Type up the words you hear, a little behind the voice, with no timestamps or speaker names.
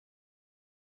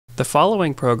The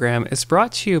following program is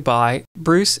brought to you by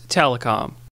Bruce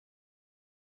Telecom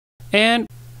and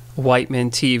Whiteman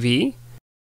TV.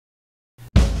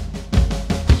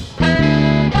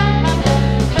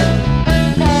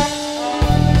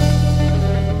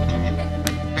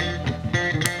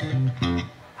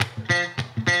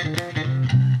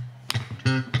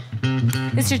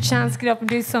 It's your chance to get up and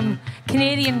do some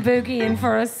Canadian boogieing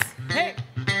for us. Hey!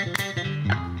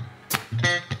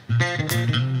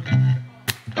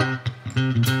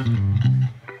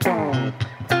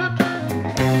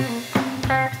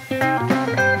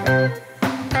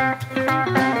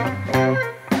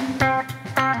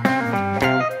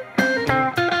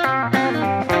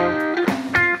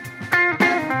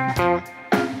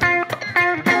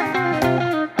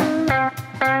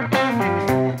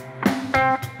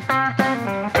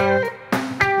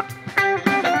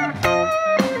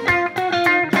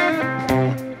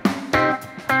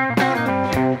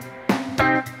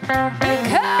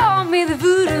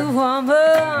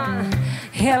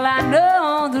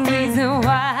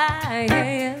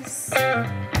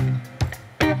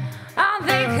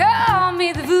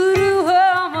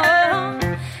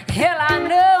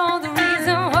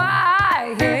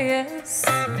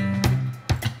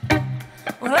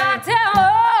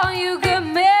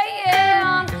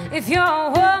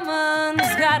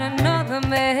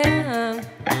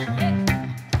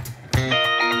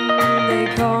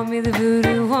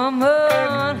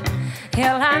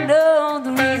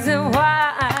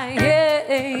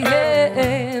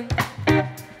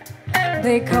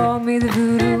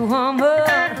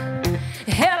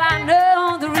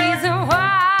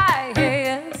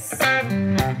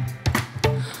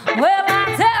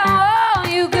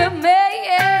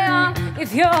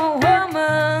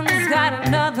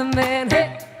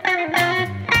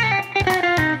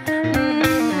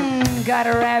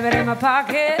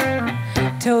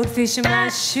 Toadfish in my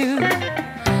shoe,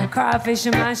 crawfish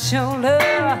in my shoulder,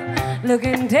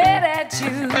 looking dead at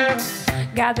you.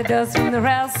 Got the dust from the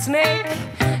rattlesnake,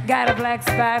 got a black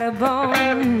spider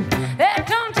bone. Hey,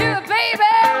 don't you, baby,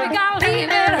 we gonna leave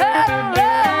it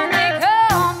alone. They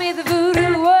call me the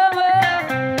voodoo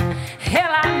woman.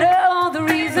 Hell, I know the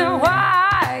reason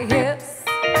why, yes.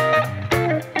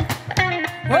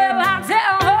 Well, I'll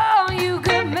tell all you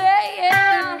good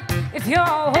men, if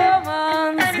your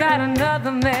woman's got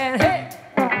another man, hey.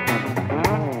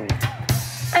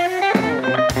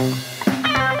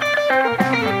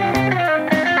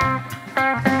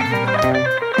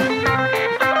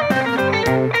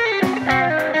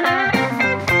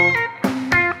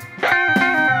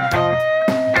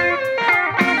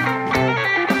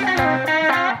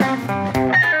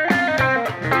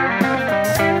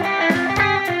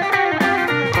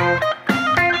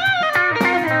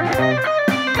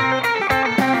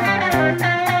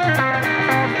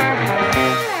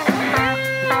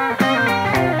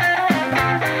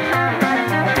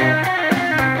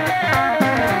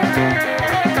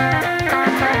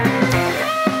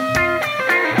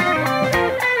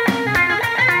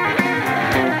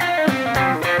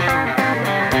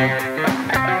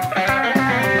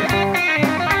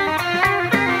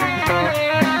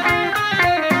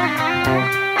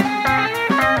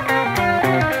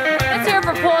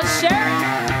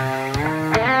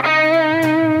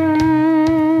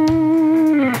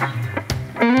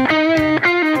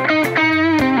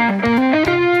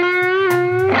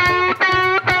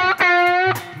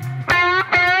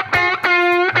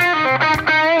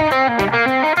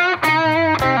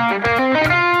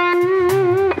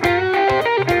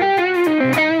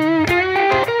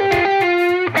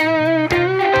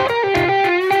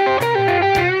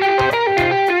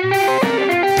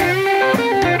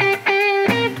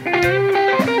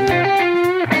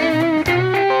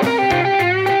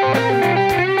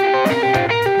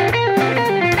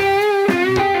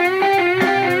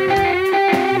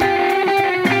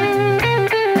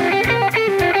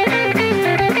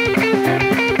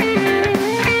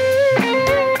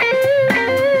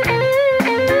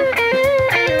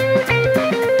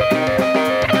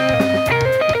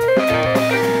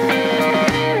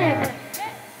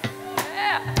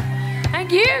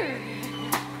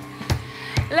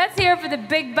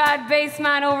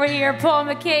 Man over here, Paul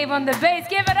McCabe on the bass.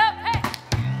 Give it up, hey!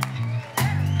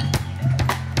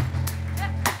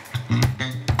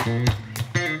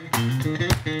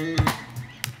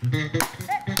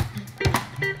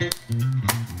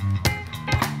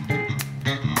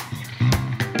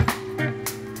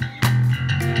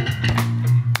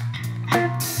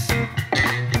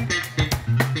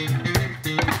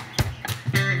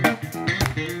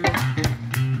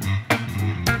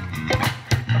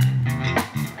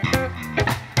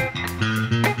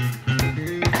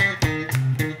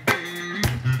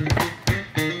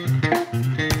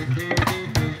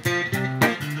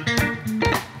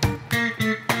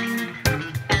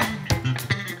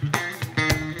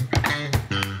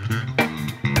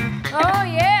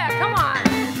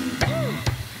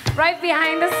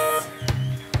 behind us,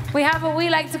 we have what we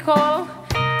like to call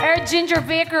our Ginger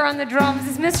Baker on the drums.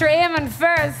 It's Mr. Eamon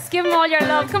first. Give him all your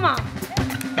love. Come on.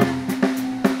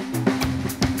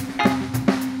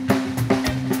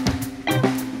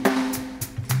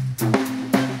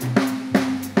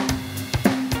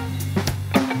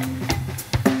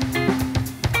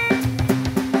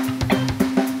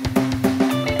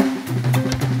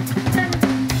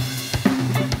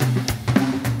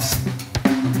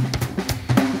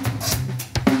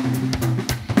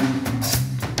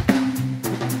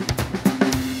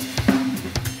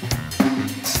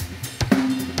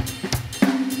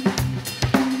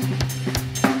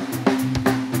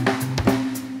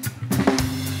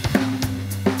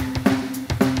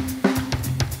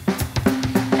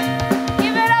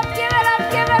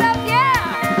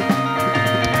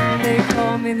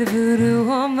 The voodoo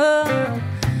woman,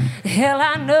 hell,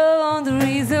 I know the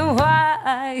reason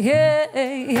why. Yeah,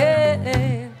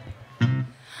 yeah.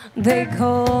 They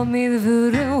call me the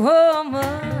voodoo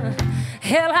woman.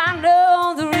 Hell, I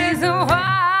know the reason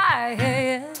why.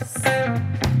 Yes.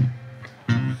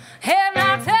 And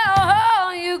I tell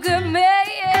her you good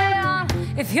man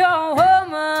if your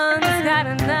woman's got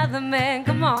another man.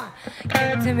 Come on,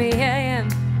 give it to me, yeah.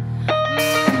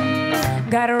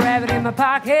 Got a rabbit in my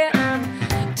pocket,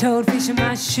 toadfish in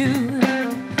my shoe,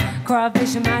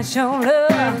 crawfish in my shoulder,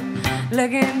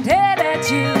 looking dead at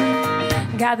you.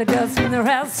 Got the dust from the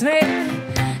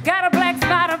rattlesnake, got a black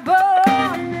spider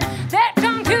bone. That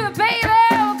tongue to a baby,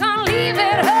 can't leave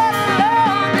it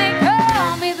alone. They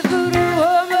call me the voodoo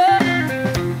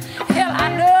woman. Hell, I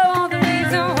know the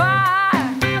reason why.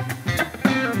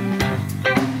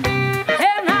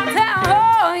 And I tell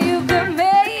her you good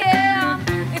man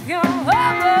if your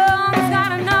woman's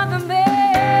got another man.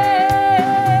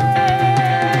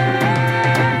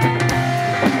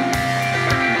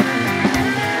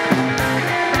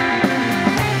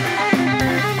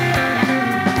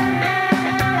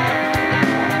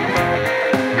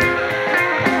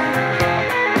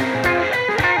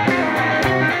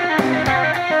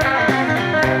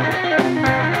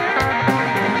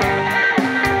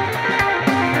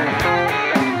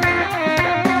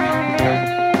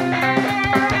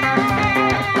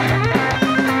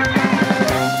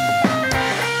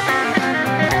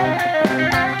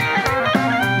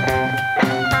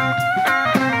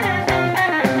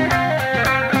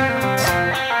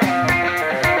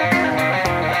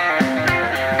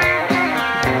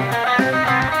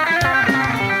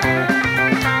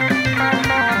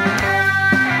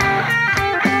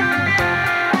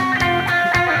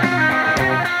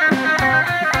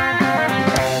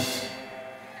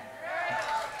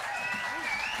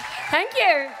 Thank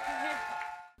you.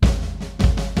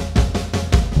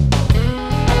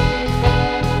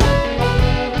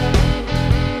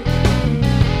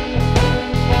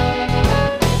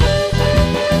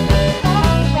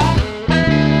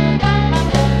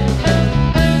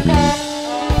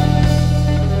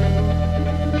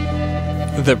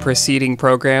 The preceding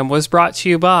program was brought to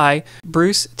you by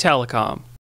Bruce Telecom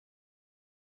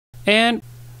and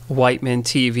Whiteman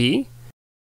TV,